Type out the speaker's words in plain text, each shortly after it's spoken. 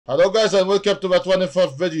Hello guys and welcome to my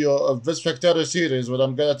 24th video of this Factorio series where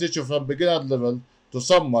I'm gonna teach you from beginner level to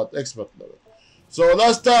somewhat expert level. So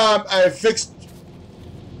last time I fixed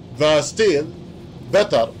the steel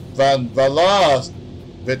better than the last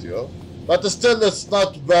video, but still it's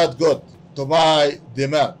not that good to my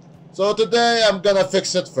demand. So today I'm gonna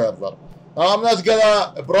fix it further. Now I'm not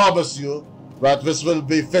gonna promise you that this will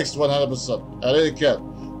be fixed 100%, I really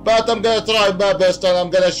can't. But I'm gonna try my best and I'm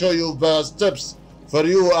gonna show you the steps for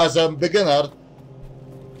you as a beginner,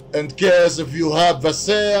 in case if you have the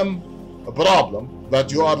same problem that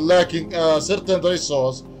you are lacking a certain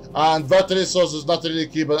resource and that resource is not really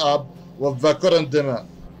keeping up with the current demand.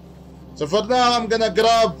 So for now I'm gonna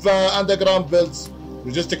grab the underground builds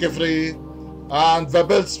logistic free and the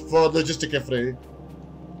builds for logistic free,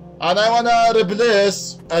 and I wanna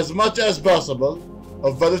replace as much as possible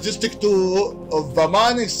of the logistic 2 of the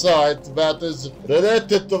mining site that is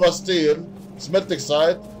related to the steel smelting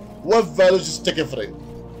site with the logistic free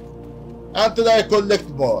until I collect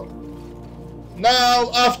more.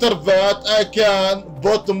 Now after that I can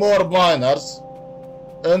put more miners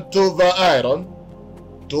into the iron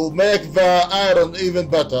to make the iron even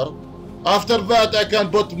better. After that I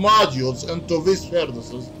can put modules into these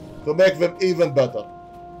furnaces to make them even better.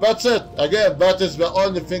 That's it. Again, that is the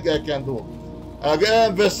only thing I can do.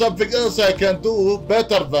 Again, there's something else I can do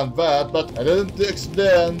better than that, but I didn't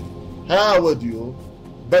explain how would you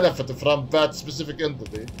benefit from that specific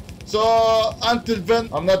entity. So until then,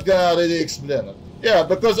 I'm not gonna really explain it. Yeah,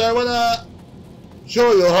 because I wanna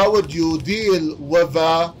show you how would you deal with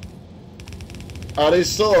a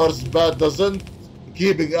resource that doesn't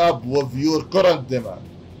keeping up with your current demand.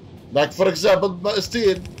 Like for example,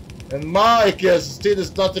 steel. In my case, steel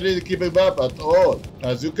is not really keeping up at all,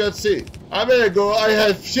 as you can see. A minute ago, I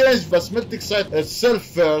have changed the smelting site itself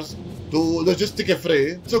first to logistic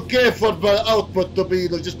free. It's okay for the output to be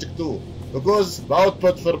logistic too, because the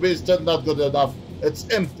output for me is still not good enough. It's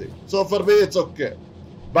empty. So for me, it's okay.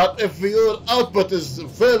 But if your output is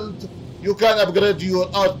filled, you can upgrade your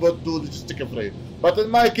output to logistic free. But in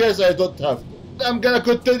my case, I don't have to. I'm gonna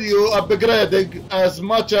continue upgrading as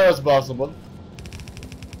much as possible.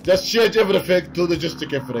 Just change everything to logistic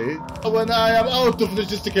free. When I am out of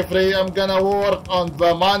logistic free, I'm gonna work on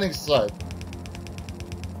the mining side.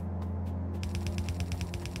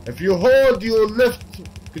 If you hold your left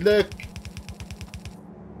click,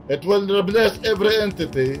 it will replace every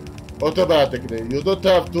entity automatically. You don't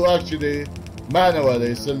have to actually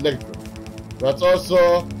manually select it. That's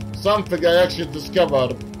also something I actually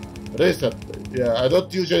discovered recently. Yeah, I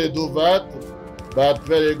don't usually do that, but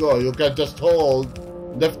there you go. You can just hold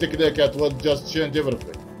left click, it will just change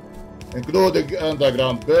everything, including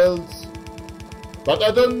underground builds. But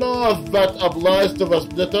I don't know if that applies to the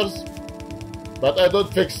splitters, but I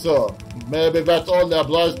don't think so. Maybe that only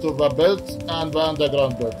applies to the builds and the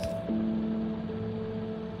underground builds.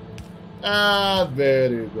 And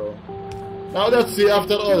there you go. Now let's see,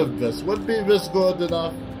 after all of this, would be this good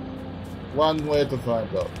enough? One way to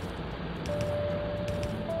find out.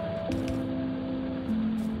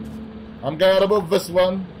 I'm gonna remove this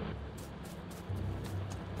one.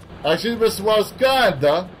 Actually, this was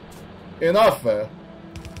kinda enough.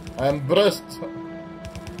 I'm impressed.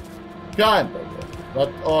 Kinda.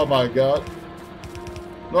 But oh my god.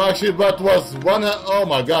 No, actually, that was one. Oh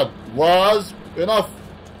my god. Was enough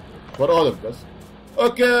for all of this.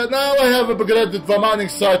 Okay, now I have upgraded the mining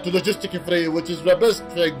site to logistic free, which is the best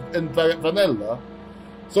thing in vanilla.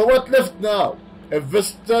 So what left now? If this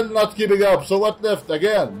still not keeping up, so what left?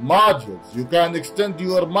 Again, modules. You can extend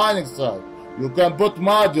your mining site. You can put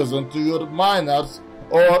modules into your miners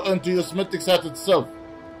or into your smelting site itself,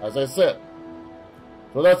 as I said.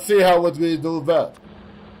 So let's see how would we do that.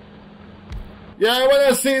 Yeah, I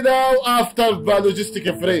wanna see now after the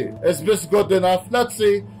logistic free. Is this good enough? Let's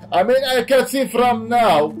see. I mean, I can see from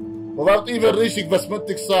now, without even reaching the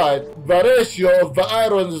smelting site, the ratio of the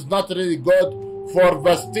iron is not really good for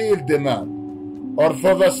the steel demand. Or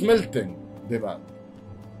for the smelting demand,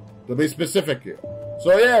 to be specific here.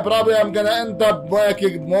 So yeah, probably I'm gonna end up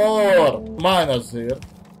making more miners here.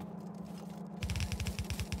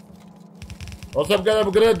 Also I'm gonna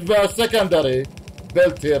upgrade the secondary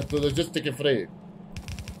built here to logistic free.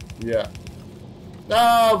 Yeah.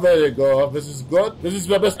 Now there you go. This is good. This is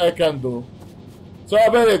the best I can do. So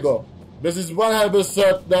there you go. This is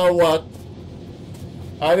 100%. Now what?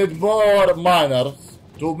 I need more miners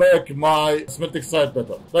to make my smelting site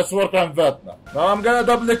better. Let's work on that now. Now I'm gonna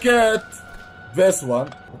duplicate this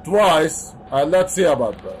one twice and let's see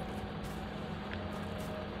about that.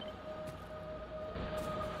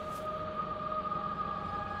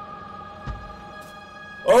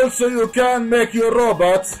 Also, you can make your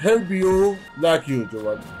robots help you like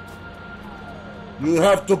usual. You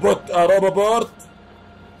have to put a robot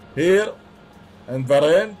here in the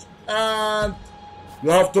range, and you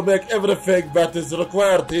have to make everything that is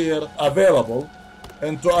required here available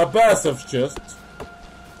into a passive chest.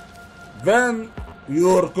 Then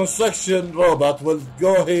your construction robot will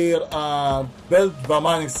go here and build the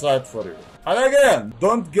mining site for you. And again,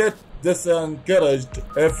 don't get disencouraged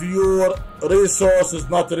if your resource is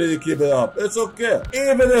not really keeping up. It's okay.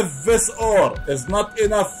 Even if this ore is not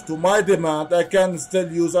enough to my demand, I can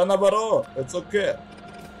still use another ore. It's okay.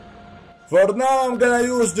 For now, I'm gonna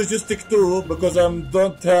use logistic 2 because I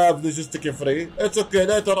don't have logistic 3. It's okay.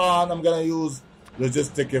 Later on, I'm gonna use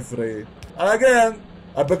logistic 3. And again,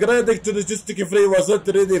 upgrading to logistic 3 wasn't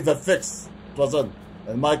really the fix. It wasn't.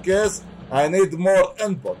 In my case, I need more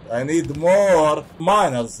input. I need more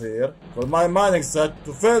miners here for my mining set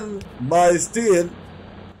to fill my steel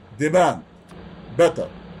demand better.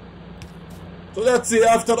 So let's see,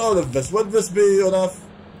 after all of this, will this be enough?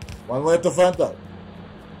 One way to find out.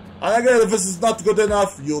 And again, if this is not good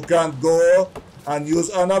enough, you can go and use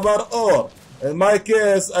another ore. In my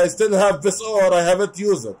case, I still have this ore, I haven't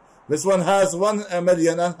used it. This one has 1.5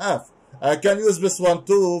 million. I can use this one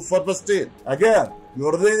too for the steel. Again,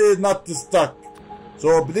 you're really not stuck.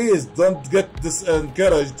 So please don't get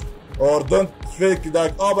discouraged or don't think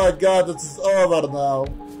like, oh my god, it's over now.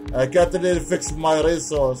 I can't really fix my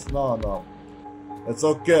resource. No. It's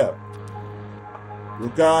okay. You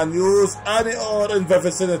can use any ore in the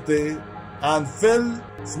vicinity and fill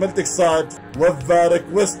smelting site with the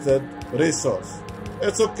requested resource.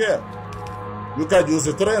 It's okay. You can use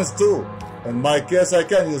the trains too. In my case, I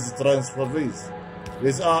can use the trains for these.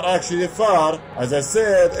 These are actually far, as I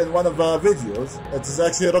said in one of the videos, it is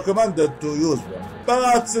actually recommended to use them.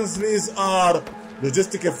 But since these are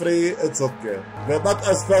logistic free, it's okay. They're not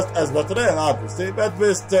as fast as the train, obviously, but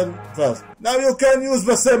they're still fast. Now you can use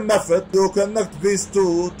the same method. You connect these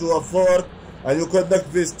two to a fork, and you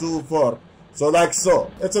connect these to fork. So like so.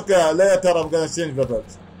 It's okay. Later I'm gonna change the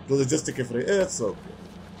bits to logistic free. It's okay.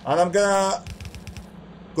 And I'm gonna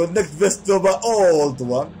connect this to the old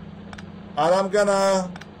one. And I'm gonna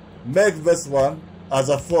make this one as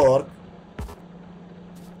a fork.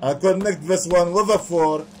 And connect this one with a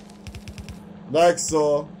fork. Like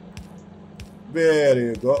so. There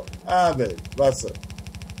you go. And there. That's it.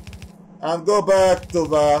 And go back to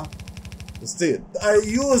the steel. I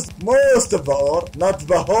used most of the ore, not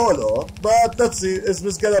the whole ore. But let's see, is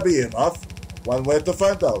this gonna be enough? One way to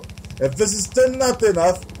find out. If this is still not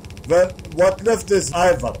enough, then what left is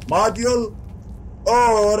either module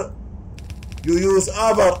or you use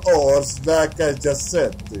other ores like I just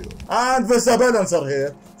said to you. And there's a balancer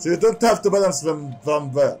here, so you don't have to balance them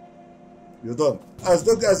from there. You don't. As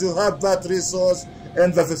long as you have that resource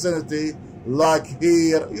in the vicinity, like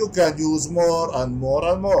here, you can use more and more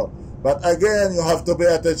and more. But again, you have to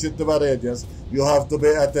pay attention to the radius. You have to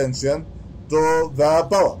pay attention to the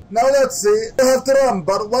power. Now let's see. You have to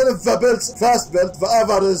remember, one of the builds fast built, the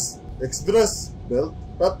other is express build.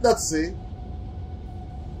 But let's see.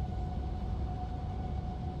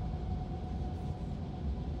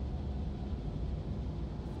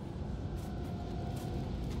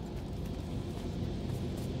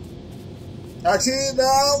 Actually,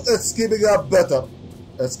 now it's keeping up better.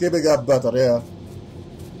 It's keeping up better, yeah.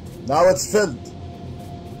 Now it's filled.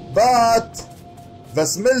 But the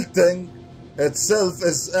smelting itself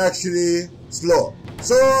is actually slow.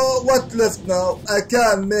 So what left now? I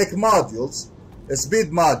can make modules,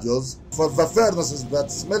 speed modules, for the furnaces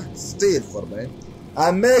that smelt steel for me,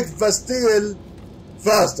 and make the steel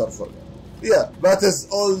faster for me. Yeah, that is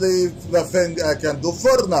only the thing I can do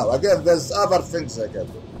for now. Again, there's other things I can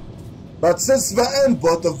do. But since the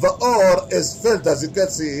input of the ore is filled, as you can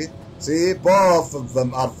see, both of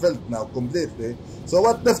them are filled now completely. So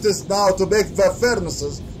what left is now to make the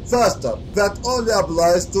furnaces faster. That only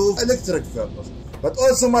applies to electric furnace. But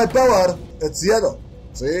also my power, it's yellow.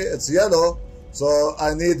 See, it's yellow, so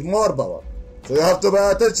I need more power. So you have to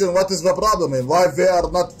pay attention what is the problem here, why they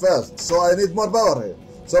are not fast. So I need more power here.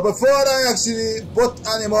 So before I actually put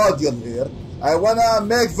any module here, I wanna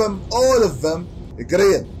make them, all of them,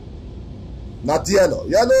 green. Not yellow.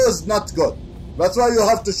 Yellow is not good. That's why you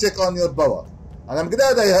have to check on your power. And I'm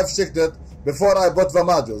glad I have checked it before I put the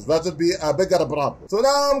modules. That would be a bigger problem. So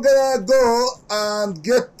now I'm gonna go and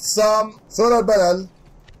get some solar panel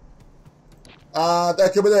and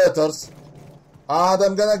accumulators. And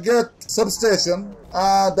I'm gonna get substation.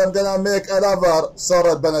 And I'm gonna make another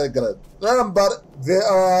solar panel grid. Remember, they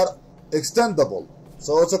are extendable.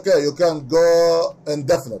 So it's okay. You can go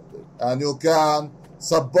indefinitely. And you can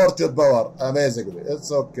support your power amazingly.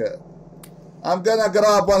 It's okay. I'm gonna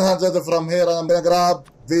grab 100 from here, and I'm gonna grab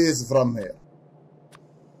these from here.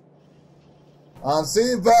 And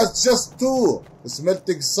see, that's just 2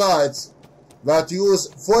 smelting sites that use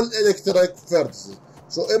full electric furnaces.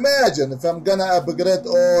 So imagine if I'm gonna upgrade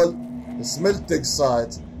all smelting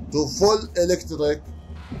sites to full electric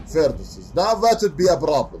furnaces. Now that would be a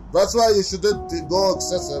problem. That's why you shouldn't go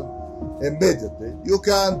excessive immediately. You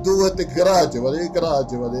can do it gradually,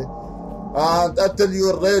 and until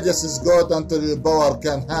your radius is good, until your power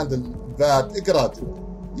can handle that gradually.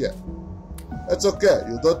 Yeah, it's okay.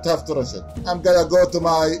 You don't have to rush it. I'm gonna go to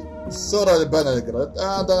my solar panel grid,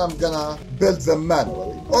 and then I'm gonna build them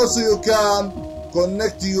manually. Also, you can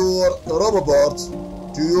connect your robobots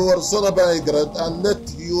to your solar panel grid and let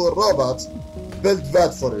your robots build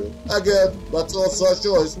that for you. Again, that's also a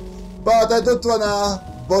choice, but I don't wanna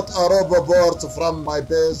put a robobot from my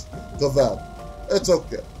base to that. It's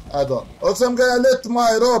okay, I don't. Also, I'm gonna let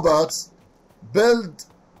my robots build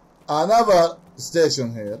another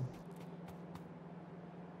station here,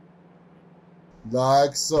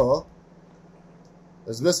 like so.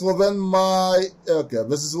 Is this within my... okay,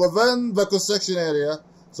 this is within the construction area,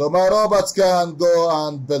 so my robots can go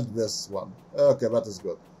and build this one. Okay, that is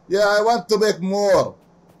good. Yeah, I want to make more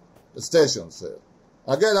stations here.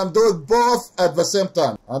 Again, I'm doing both at the same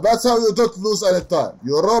time, and that's how you don't lose any time.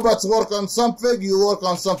 Your robots work on something, you work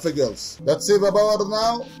on something else. Let's see the power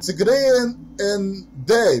now. It's green in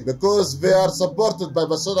day because they are supported by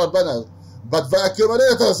the solar panel, but the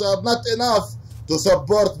accumulators are not enough to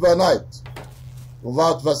support the night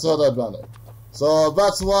without the solar panel. So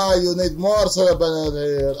that's why you need more solar panel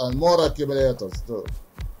here and more accumulators too.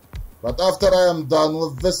 But after I am done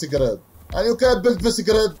with this grid, and you can build this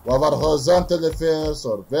grid whether horizontally first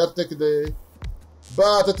or vertically,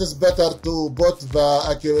 but it is better to put the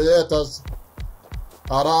accumulators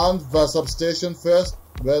around the substation first,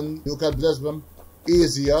 then you can place them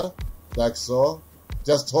easier, like so.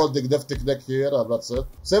 Just holding left click here, and that's it.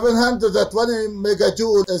 720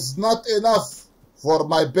 megajoule is not enough for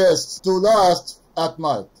my base to last at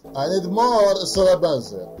night. I need more solar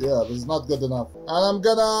panels here. Yeah, this is not good enough. And I'm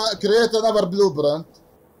gonna create another blueprint.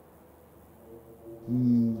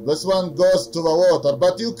 This one goes to the water,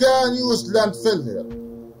 but you can use landfill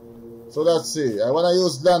here. So let's see. I wanna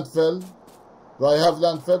use landfill. Do I have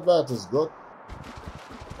landfill? That is good.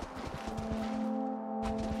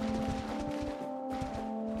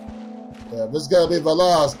 Yeah, this is gonna be the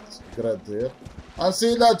last grid here. And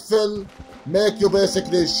see, landfill make you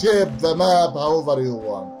basically shape the map however you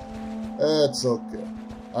want. It's okay,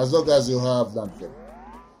 as long as you have landfill.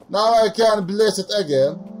 Now I can place it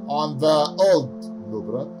again on the old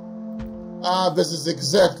blueprint. And this is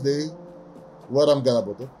exactly where I'm gonna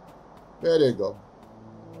put it. There you go.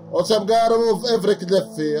 Also, I'm gonna remove every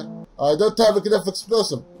cliff here. I don't have a cliff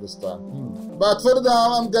explosive this time. But for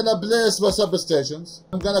now, I'm gonna place the substations.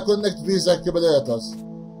 I'm gonna connect these accumulators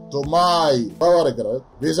to my power grid.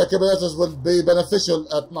 These accumulators will be beneficial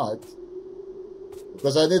at night,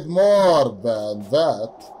 because I need more than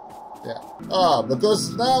that. Yeah. Because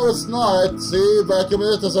now it's night, see, the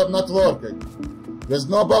accumulators are not working. There's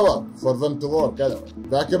no power for them to work anyway.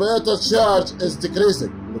 The accumulator charge is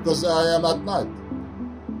decreasing because I am at night.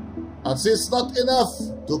 And see, it's not enough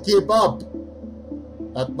to keep up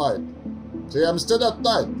at night. See, I'm still at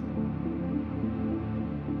night.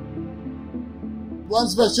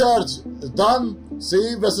 Once the charge is done,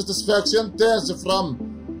 see, the satisfaction turns from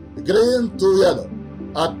green to yellow.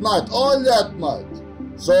 At night, only at night.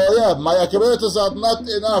 So yeah, my accumulators are not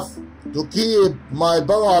enough to keep my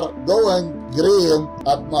power going green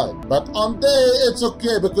at night. But on day, it's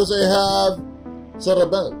okay because I have solar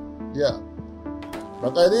panel. Yeah.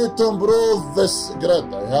 But I need to improve this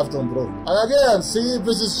grid. I have to improve. And again, see,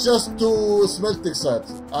 this is just 2 smelting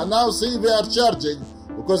sites. And now see, they are charging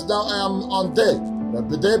because now I am on day. When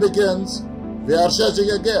the day begins, they are charging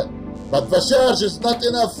again. But the charge is not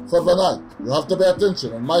enough for the night. You have to pay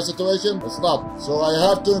attention. In my situation, it's not. So I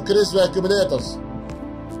have to increase the accumulators.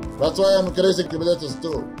 That's why I'm increasing accumulators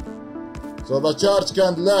too. So the charge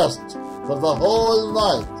can last for the whole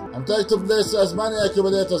night. I'm trying to place as many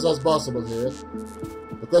accumulators as possible here,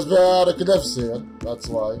 because there are cliffs here, that's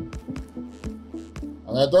why.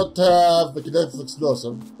 And I don't have the cliff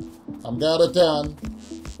explosive. I'm gonna return,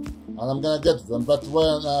 and I'm gonna get them, but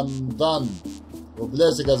when I'm done with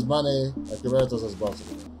placing as many accumulators as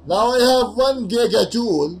possible. Now I have 1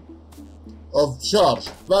 gigajoule of charge.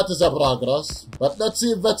 That is a progress, but let's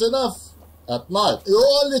see if that's enough at night. You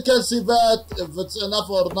only can see that if it's enough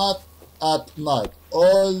or not at night.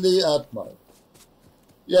 Only at night.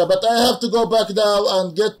 Yeah, but I have to go back now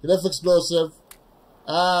and get cliff explosive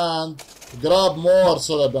and grab more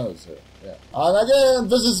solar panels here. Yeah. And again,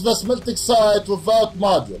 this is the smelting site without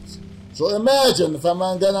modules. So imagine if I'm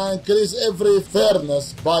gonna increase every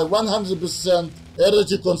furnace by 100%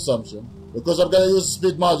 energy consumption, because I'm gonna use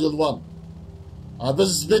speed module 1. And this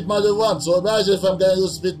is speed module 1, so imagine if I'm gonna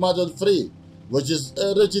use speed module 3, which is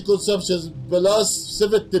energy consumption plus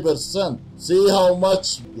 70%. See how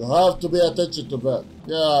much you have to pay attention to that.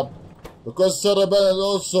 Yeah, because solar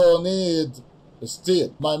panels also need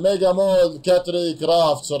steel. My mega mole can't really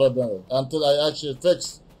craft solar panels until I actually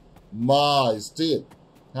fix my steel.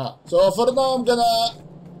 Yeah. So for now I'm gonna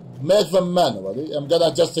make them manually. I'm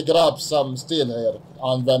gonna just grab some steel here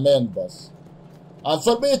on the main bus. And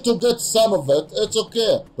for me to get some of it, it's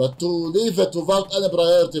okay. But to leave it without any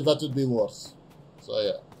priority, that would be worse. So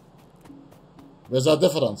yeah. There's a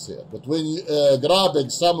difference here between grabbing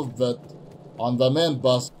some of it on the main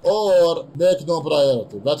bus or make no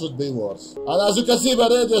priority. That would be worse. And as you can see, the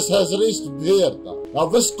radius has reached here now. Now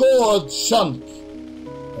this code chunk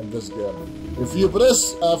in this game. If you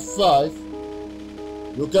press F5,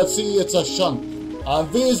 you can see it's a chunk.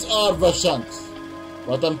 And these are the chunks.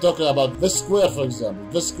 What I'm talking about, this square for example,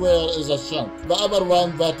 this square is a chunk. The other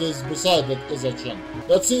one that is beside it is a chunk.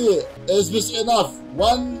 Let's see, is this enough?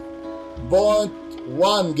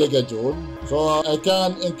 1.1 gigajoule. So I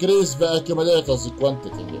can increase the accumulators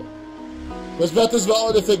quantity here. Because that is the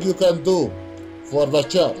only thing you can do for the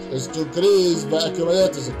charge, is to increase the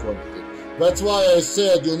accumulators quantity. That's why I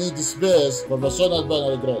said you need space for the solar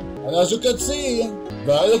panel grid. And as you can see,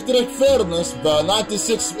 the electric furnace, the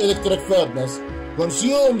 96 electric furnace,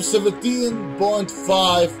 consumes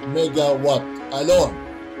 17.5 megawatt alone.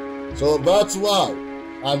 So that's why.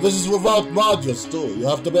 And this is without modules too. You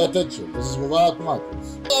have to pay attention. This is without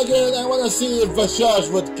modules. Again, I want to see if the charge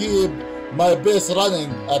would keep my base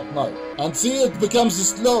running at night. And see, it becomes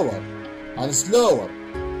slower and slower.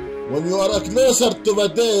 When you are closer to the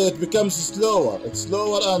day, it becomes slower. It's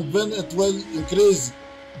slower and then it will increase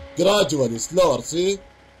gradually, slower, see?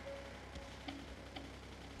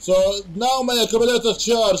 So now my accumulator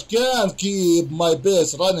charge can keep my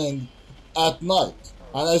base running at night.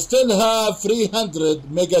 And I still have 300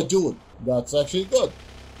 megajoule. That's actually good.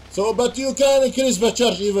 So, but you can increase the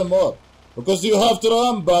charge even more. Because you have to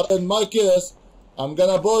remember, in my case, I'm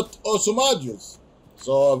gonna put also modules.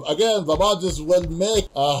 So again, the modules will make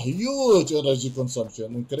a huge energy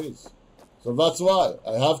consumption increase. So that's why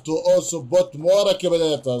I have to also put more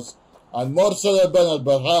accumulators and more solar panel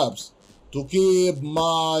perhaps to keep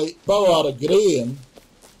my power green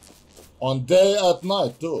on day and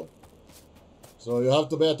night too. So you have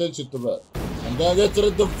to pay attention to that. I'm gonna get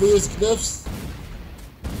rid of these cliffs.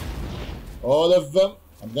 All of them.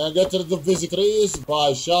 I'm gonna get rid of these trees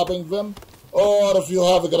by chopping them. Or if you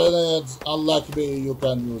have grenades, unlike me, you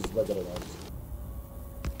can use the grenades.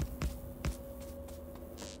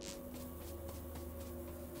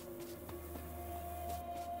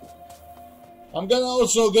 I'm gonna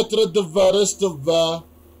also get rid of the rest of the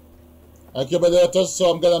accumulators, so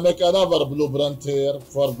I'm gonna make another blueprint here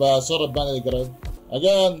for the solar panel grid.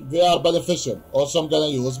 Again, they are beneficial. Also, I'm gonna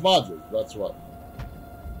use modules, that's why.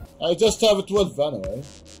 I just have 12 anyway.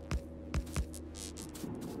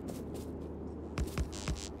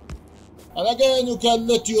 And again, you can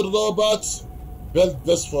let your robots build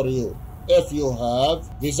this for you if you have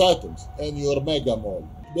these items in your mega mall.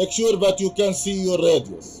 Make sure that you can see your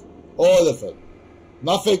radius, all of it.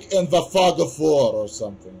 Nothing in the fog of war or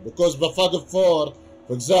something, because the fog of war,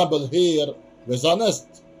 for example, here there's a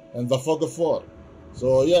nest in the fog of war.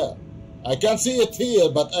 So yeah, I can see it here,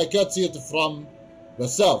 but I can't see it from the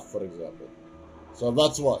south, for example. So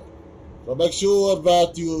that's why. So make sure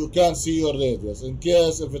that you can see your radius in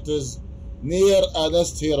case if it is near a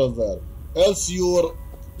nest here or there. Else your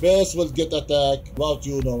base will get attacked without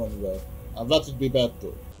you knowing that. And that would be bad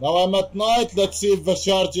too. Now I'm at night, let's see if the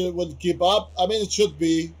charge will keep up. I mean, it should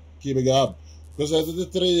be keeping up, because I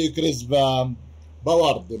didn't really increase the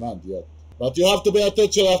power demand yet. But you have to pay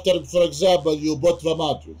attention after, for example, you bought the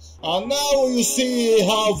modules. And now you see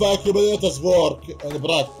how the accumulators work in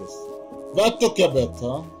practice. That took a bit,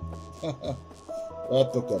 huh?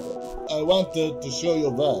 That took a bit. I wanted to show you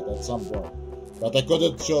that at some point, but I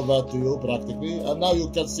couldn't show that to you practically, and now you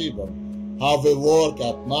can see them. How they work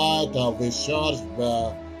at night, how they charge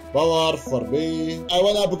the power for me. I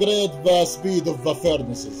want to upgrade the speed of the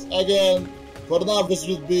furnaces. Again, for now this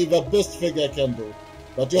will be the best thing I can do.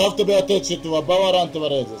 But you have to pay attention to the power and to the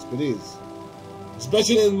radius, please.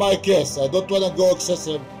 Especially in my case, I don't want to go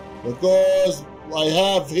excessive, because I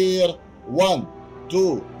have here 1,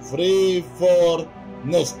 2, 3, 4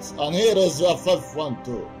 nests. And here is the 5th one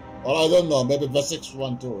too. Or I don't know, maybe the 6th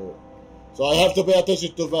one too. So I have to pay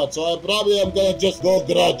attention to that. So I probably am gonna just go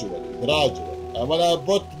gradually. I wanna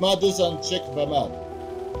put modules and check the map.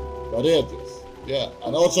 The radius. Yeah.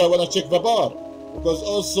 And also I wanna check the power. Because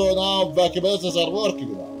also now the accumulators are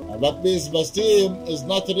working now. And that means the steam is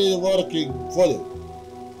not really working fully.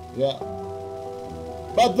 Yeah.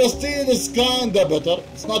 But the steel is kinda better.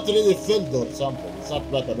 It's not really filled or something. It's not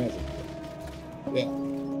that amazing. Yeah.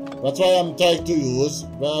 That's why I'm trying to use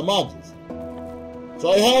the modules.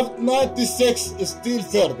 So I have 96 steel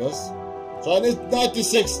furnace. So I need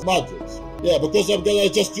 96 modules. Yeah, because I'm gonna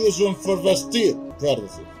just use them for the steel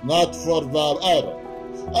furnaces, not for the iron.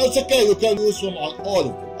 And it's okay, you can use them on all of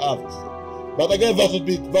them, obviously. But again, that would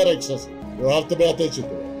be very excessive. You have to pay attention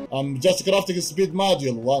to it. I'm just crafting speed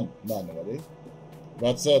module 1 manually.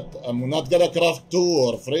 That's it. I'm not gonna craft 2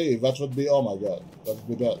 or 3. That would be, oh my god, that would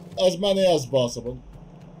be bad. As many as possible.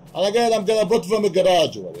 And again, I'm gonna put them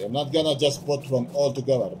gradually. I'm not gonna just put them all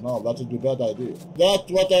together. No, that would be a bad idea.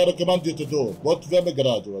 That's what I recommend you to do. Put them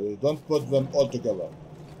gradually. Don't put them all together.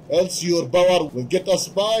 Else your power will get a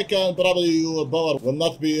spike and probably your power will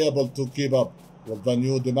not be able to keep up with the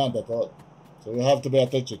new demand at all. So you have to pay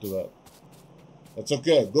attention to that. It's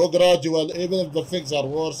okay. Go gradual. Even if the things are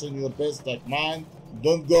worse in your base like mine,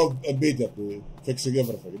 don't go immediately fixing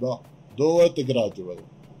everything. No. Do it gradually.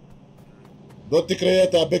 Don't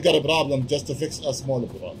create a bigger problem just to fix a smaller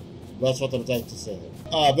problem. That's what I'm trying to say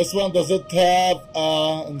here. This one doesn't have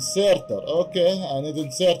an inserter. Okay, I need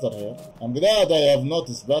inserter here. I'm glad I have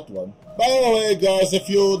noticed that one. By the way, guys, if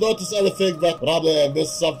you notice anything that probably I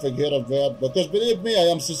missed something here and there, because believe me, I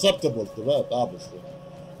am susceptible to that, obviously.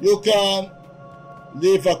 You can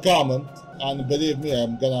leave a comment, and believe me,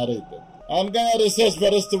 I'm gonna read it. I'm gonna research the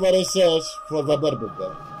rest of the research for the bourbon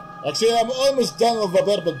bag. Actually, I'm almost done with the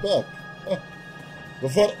bourbon bag.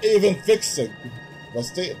 Before even fixing the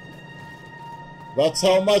steel. That's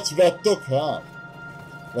how much that took, huh?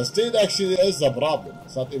 The steel actually is a problem.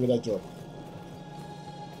 It's not even a joke.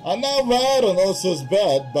 And now the iron also is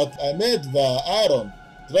bad, but I made the iron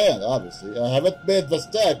train, obviously. I haven't made the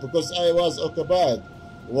stack because I was occupied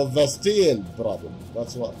with the steel problem.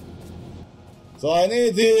 That's why. So I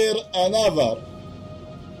need here another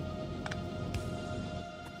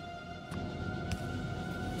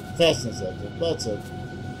fasten center. That's it.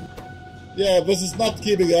 Yeah, this is not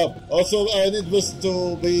keeping up. Also, I need this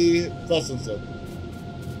to be fasten center.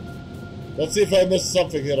 Let's see if I missed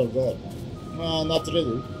something here or there. No, not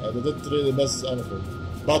really. I didn't really miss anything.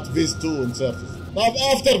 But these two inserters. Now,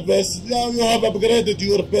 after this, now you have upgraded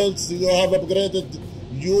your builds. You have upgraded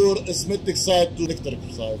your smithing side to electric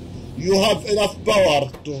side. You have enough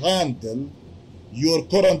power to handle your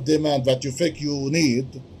current demand that you think you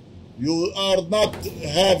need. You are not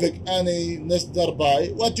having any nest nearby.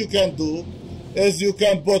 What you can do is you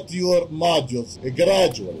can put your modules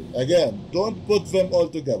gradually. Again, don't put them all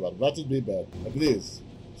together. That would be bad, please.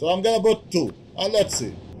 So I'm gonna put 2. And let's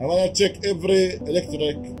see. I wanna check every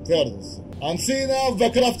electric furnace. And see now the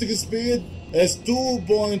crafting speed is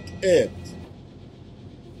 2.8.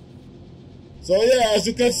 So yeah, as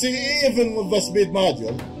you can see, even with the speed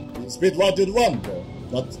module 1 though.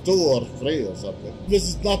 Not 2 or 3 or something. This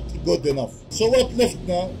is not good enough. So what left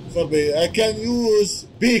now for me? I can use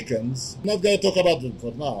beacons. I'm not gonna talk about them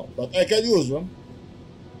for now, but I can use them.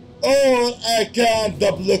 Or I can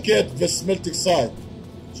duplicate the smelting side.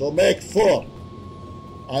 So make 4.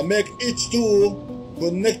 And make each 2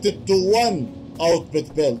 connected to one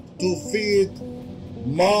output belt to feed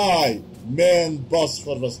my main bus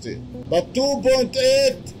for the steel. But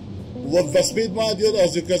 2.8 with the speed module,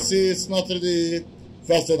 as you can see, it's not really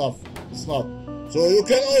fast enough. It's not. So you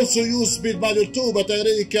can also use speed module too, but I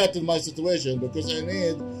really can't in my situation because I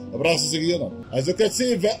need a processing unit. As you can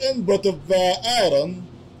see, the input of the iron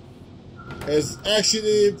is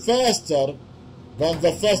actually faster than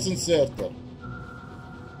the fast inserter.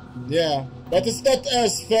 Yeah, but it's not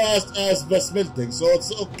as fast as the smelting, so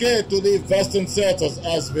it's okay to leave fast inserters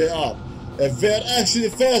as they are. If they're actually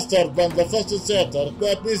faster than the fast inserter,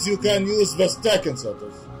 that means you can use the stack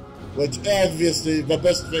inserters, which obviously the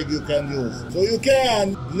best thing you can use. So you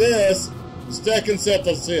can place stack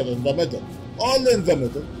inserters here in the middle, all in the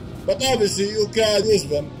middle, but obviously you can use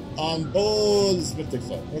them on all smelting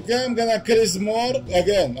side. Okay, I'm gonna increase more.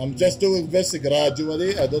 Again, I'm just doing this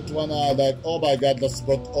gradually. I don't wanna like, oh my god, let's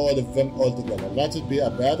put all of them all together. That would be a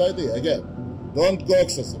bad idea. Again, don't go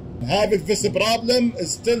excessive. Having this problem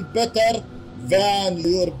is still better than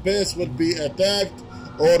your base will be attacked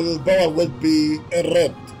or your power will be in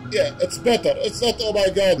red. Yeah, it's better. It's not, oh my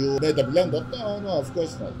god, you made a blender. No, of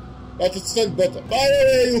course not. But it's still better. By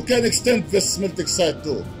the way, you can extend this smelting side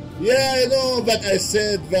too. Yeah, I know that I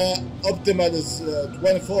said the optimal is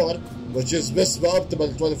 24, which is best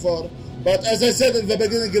optimal 24. But as I said in the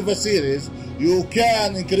beginning of the series, you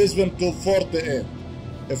can increase them to 48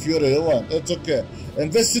 if you really want. It's okay. In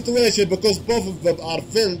this situation, because both of them are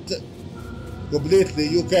filled completely,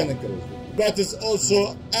 you can increase them. That is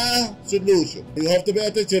also a solution. You have to pay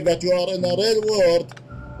attention that you are in a real world.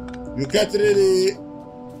 You can't really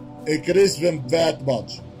increase them that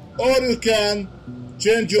much. Or you can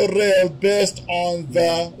change your rail based on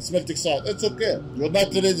the smelting side. It's okay. You're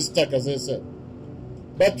not really stuck, as I said.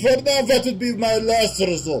 But for now, that would be my last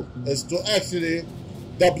result, is to actually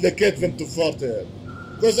duplicate them to 48.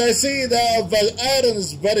 Because I see that the iron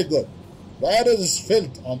is very good. The iron is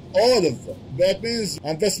filled on all of them. That means,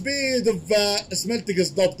 and the speed of the smelting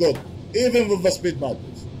is not good, even with the speed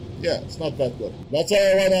modules. Yeah, it's not that good. That's why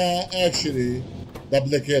I wanna actually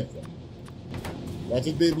duplicate them. That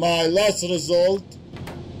would be my last result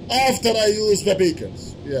after I use the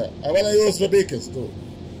beacons. Yeah, I wanna use the beacons too.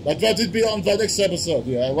 But that would be on the next episode.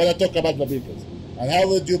 Yeah, I wanna talk about the beacons and how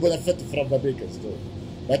would you benefit from the beacons too.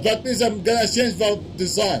 But that means I'm gonna change the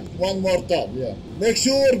design one more time, yeah. Make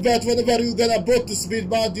sure that whenever you're gonna put the speed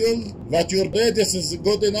module, that your radius is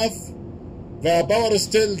good enough, the power is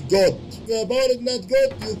still good. If the power is not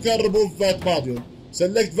good, you can remove that module.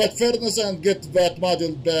 Select that furnace and get that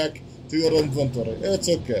module back to your inventory. It's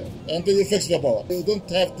okay, until you fix the power. You don't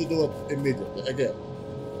have to do it immediately, again.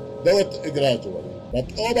 Do it gradually.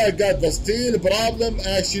 But oh my god, the steel problem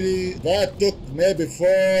actually, that took maybe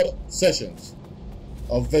 4 sessions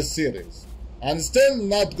of this series, and still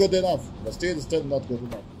not good enough. The steel is still not good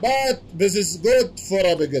enough, but this is good for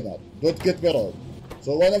a beginner. Don't get me wrong.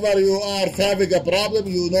 So whenever you are having a problem,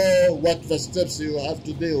 you know what the steps you have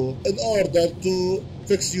to do in order to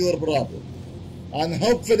fix your problem. And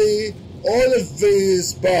hopefully all of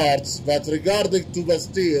these parts that regarding to the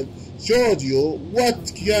steel showed you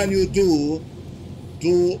what can you do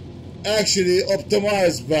to actually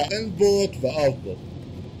optimize the input, the output.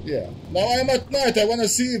 Yeah. Now I'm at night. I want to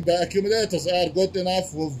see if the accumulators are good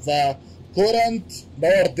enough with the current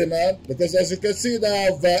power demand, because as you can see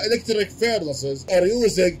now, the electric furnaces are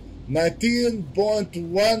using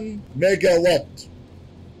 19.1 megawatt.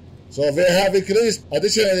 So they have increased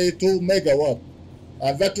additionally 2 megawatt.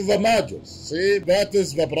 And that to the modules. See, that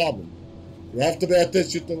is the problem. You have to pay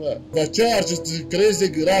attention to that. The charge is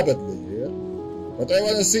increasing rapidly here. But I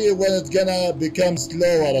want to see when it's gonna become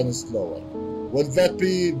slower and slower. Will that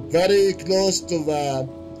be very close to the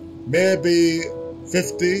maybe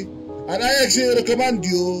 50? And I actually recommend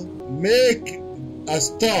you make a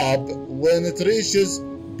stop when it reaches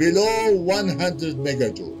below 100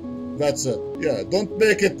 megajoule. That's it. Yeah, don't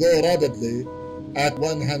make it go rapidly at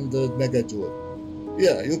 100 megajoule.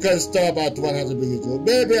 Yeah, you can stop at 100 megajoule.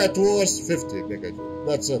 Maybe at worst 50 megajoule.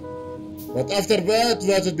 That's it. But after that,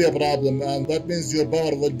 that would be a problem, and that means your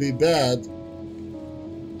power will be bad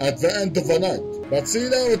at the end of the night. But see,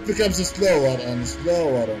 now it becomes slower and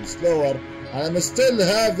slower and slower, and I'm still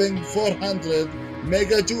having 400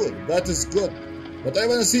 megajoule. That is good. But I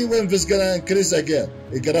want to see when this is gonna increase again,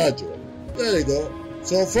 gradually. There you go.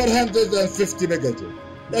 So 450 megajoule.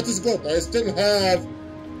 That is good. I still have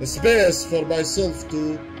space for myself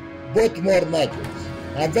to put more modules.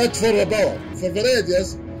 And that for the power. For the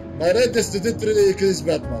radius, my radius didn't really increase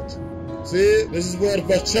that much. See, this is where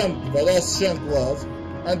the chunk, the last chunk was,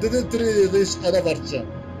 and didn't really reach another chunk.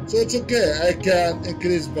 So it's okay, I can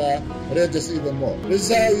increase the radius even more. This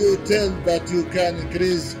is how you tell that you can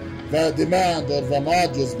increase the demand or the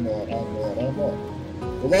modules more and more and more,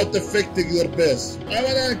 without affecting your base. I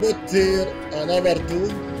wanna put here another 2.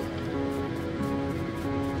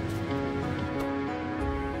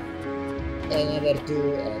 Another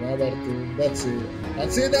 2, that's it.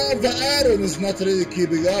 And see now the iron is not really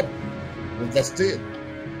keeping up with the steel.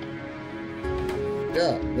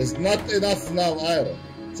 Yeah, there's not enough now iron.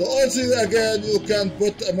 So also again you can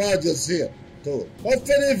put modules here too.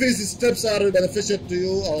 Hopefully these steps are beneficial to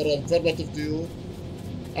you or informative to you.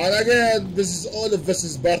 And again, this is all of this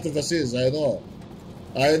is part of the series, I know.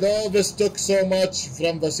 I know this took so much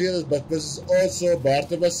from the series, but this is also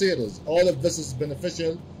part of the series. All of this is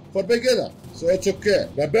beneficial for beginner, so it's okay.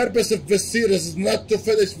 The purpose of this series is not to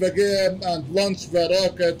finish the game and launch the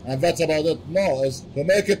rocket and that's about it. No, it's to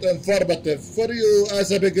make it informative for you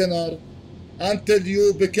as a beginner until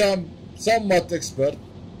you become somewhat expert,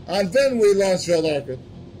 and then we launch the rocket.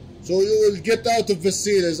 So you will get out of this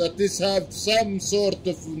series at least have some sort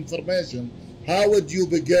of information. How would you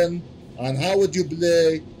begin and how would you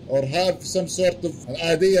play, or have some sort of an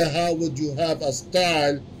idea how would you have a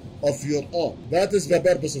style of your own. That is the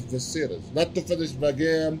purpose of this series. Not to finish the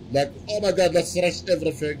game like, oh my god, let's rush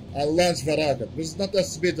everything and launch the rocket. This is not a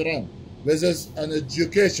speed run. This is an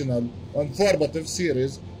educational, informative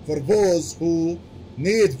series for those who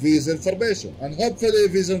need this information. And hopefully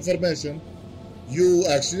this information, you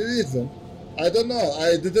actually need them. I don't know,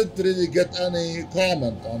 I didn't really get any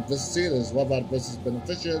comment on this series, whether this is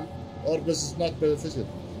beneficial or this is not beneficial.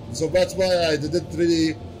 So that's why I didn't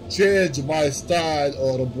really change my style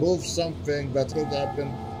or improve something that could have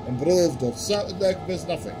been improved or something. Like, there's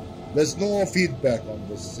nothing. There's no feedback on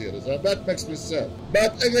this series, and that makes me sad.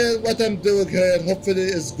 But again, what I'm doing here hopefully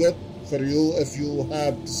is good for you. If you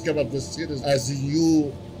have discovered this series as a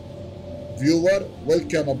new viewer,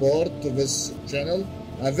 welcome aboard to this channel.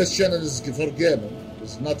 And this channel is for gaming,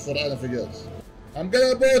 it's not for anything else. I'm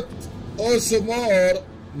gonna put also more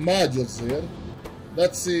modules here.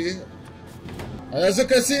 Let's see. And as you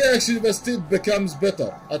can see, actually the steel becomes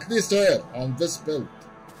better, at least here on this build.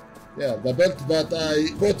 Yeah, the build that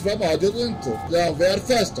I put the module into. Now they are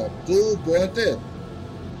faster, 2.8.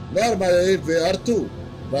 Normally they are 2,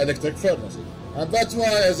 the electric furnaces. And that's why,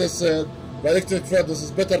 as I said, the electric furnace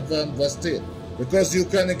is better than the steel. Because you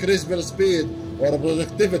can increase their speed or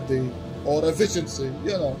productivity or efficiency,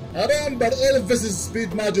 you know. And remember, all of this is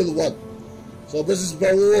speed module 1. So this is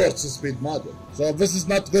the worst speed module. So if this is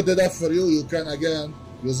not good enough for you, you can again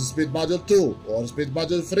use speed module 2 or speed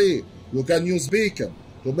module 3. You can use beacon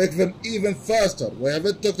to make them even faster. We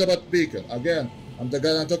haven't talked about beacon. Again, I'm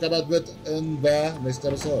gonna talk about it in the next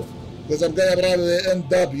episode. Because I'm gonna probably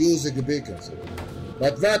end up using beacons.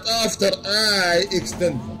 But that after I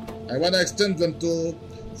extend them. I wanna extend them to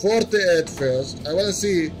 48 first. I wanna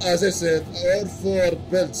see, as I said, all 4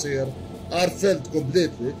 builds here are filled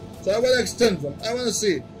completely. So I want to extend them. I want to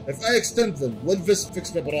see if I extend them, will this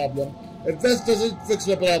fix the problem? If this doesn't fix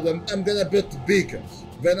the problem, I'm gonna put beacons.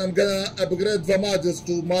 Then I'm gonna upgrade the modules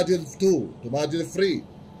to module 2, to module 3.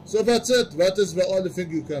 So that's it. That is the only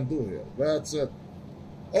thing you can do here. That's it.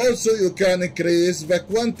 Also, you can increase the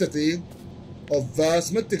quantity of the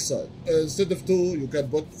smelting side. Instead of 2, you can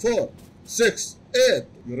put 4, 6, 8.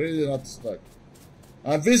 You're really not stuck.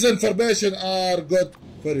 And these information are good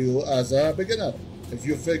for you as a beginner. If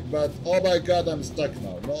you think that, oh my god, I'm stuck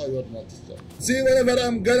now. No, you're not stuck. See, whenever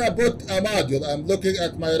I'm gonna put a module, I'm looking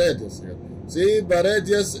at my radius here. See, the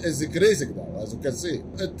radius is increasing now, as you can see.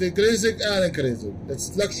 It's increasing and increasing. It's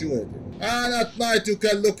fluctuating. And at night, you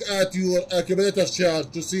can look at your accumulator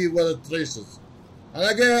chart to see where it reaches. And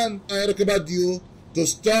again, I recommend you to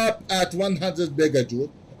stop at 100 megajoule.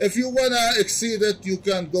 If you wanna exceed it, you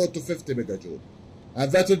can go to 50 megajoule. And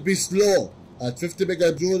that would be slow. At 50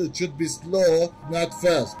 megajoule, it should be slow, not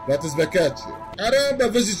fast. That is the catch here. And remember,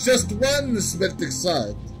 this is just one smelting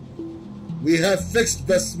side. We have fixed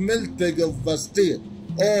the smelting of the steel.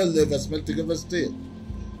 Only the smelting of the steel.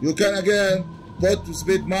 You can again put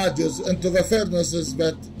speed modules into the furnaces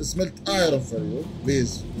that smelt iron for you.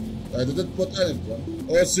 These. I didn't put anything.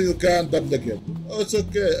 Also, you can duplicate. Oh, it's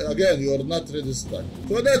okay. Again, you are not really stuck.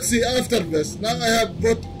 So let's see after this. Now I have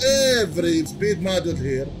put every speed module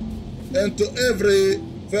here into every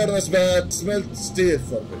furnace that smelt steel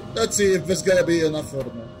for me. Let's see if it's gonna be enough for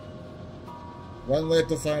me. One way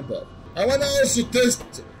to find out. I wanna also test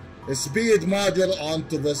a speed module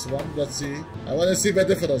onto this one. Let's see. I wanna see the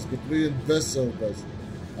difference between this and this.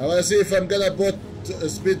 I wanna see if I'm gonna put a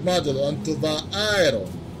speed module onto the iron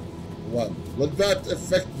one. Will that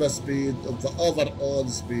affect the speed of the overall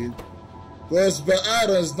speed? Because the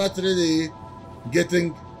iron is not really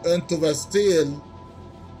getting into the steel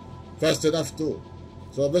fast enough too.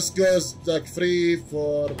 So this goes like 3,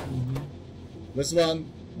 4. This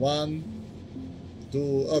one, 1, 2.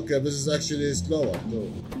 Okay, this is actually slower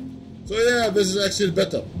too. So yeah, this is actually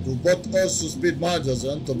better. To put also speed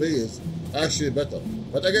modules into these, actually better.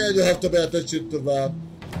 But again, you have to pay attention to the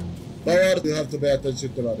power. You have to pay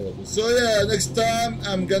attention to the radius. So yeah, next time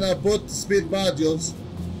I'm gonna put speed modules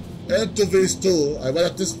into these 2. I wanna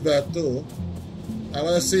test that too. I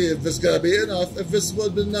want to see if this is going to be enough. If this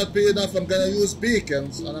will not be enough, I'm going to use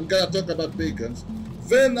beacons, and I'm going to talk about beacons.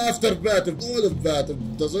 Then after that, if all of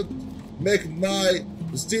that doesn't make my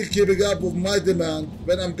steel keeping up with my demand,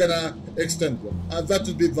 then I'm going to extend them. And that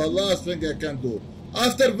will be the last thing I can do.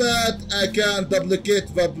 After that, I can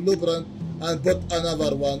duplicate the blueprint and put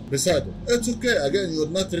another one beside it. It's okay. Again, you're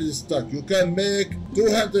not really stuck. You can make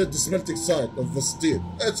 200 smelting side of the steel.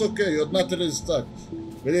 It's okay. You're not really stuck.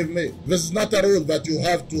 Believe me, this is not a rule that you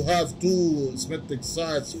have to have 2 smelting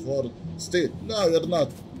sites for steel. No, you're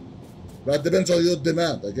not. That depends on your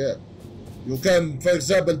demand again. You can, for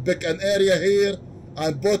example, pick an area here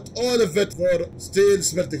and put all of it for steel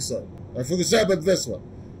smelting site. Like for example, this one.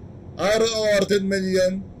 Iron ore 10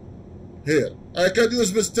 million here. I can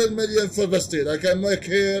use this 10 million for the steel. I can make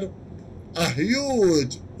here a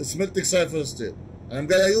huge smelting sulfur steel. I'm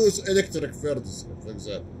gonna use electric furnace, for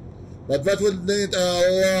example. But that will need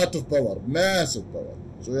a lot of power, massive power.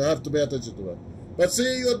 So you have to pay attention to that. But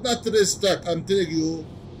see, you're not really stuck. I'm telling you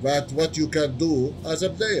that what you can do as a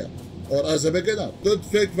player or as a beginner. Don't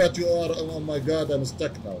think that you are, oh my God, I'm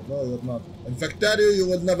stuck now. No, you're not. In Factorio, you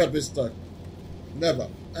will never be stuck. Never.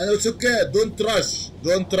 And it's okay. Don't rush.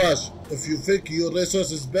 Don't rush. If you think your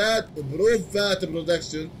resource is bad, improve that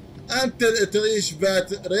production until it reach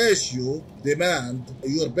that ratio demand,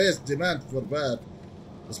 your base demand for that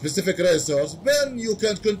specific resource, then you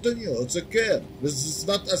can continue. It's okay. This is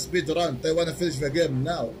not a speed run. I want to finish the game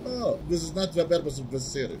now. No, this is not the purpose of this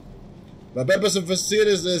series. The purpose of this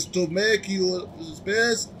series is to make your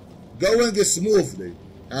space going smoothly.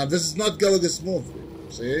 And this is not going smoothly.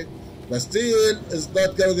 See? The steel is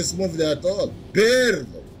not going smoothly at all.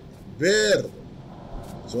 Barely. Barely.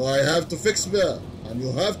 So I have to fix that. And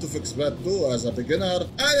you have to fix that too as a beginner.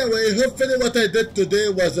 Anyway, hopefully what I did today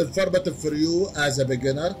was informative for you as a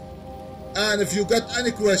beginner. And if you got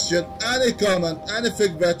any question, any comment,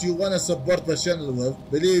 anything that you want to support the channel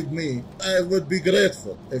with, believe me, I would be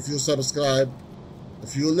grateful if you subscribe,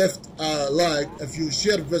 if you left a like, if you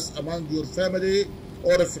share this among your family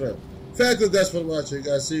or a friend. Thank you guys for watching.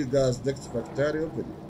 I'll see you guys next Factorio video.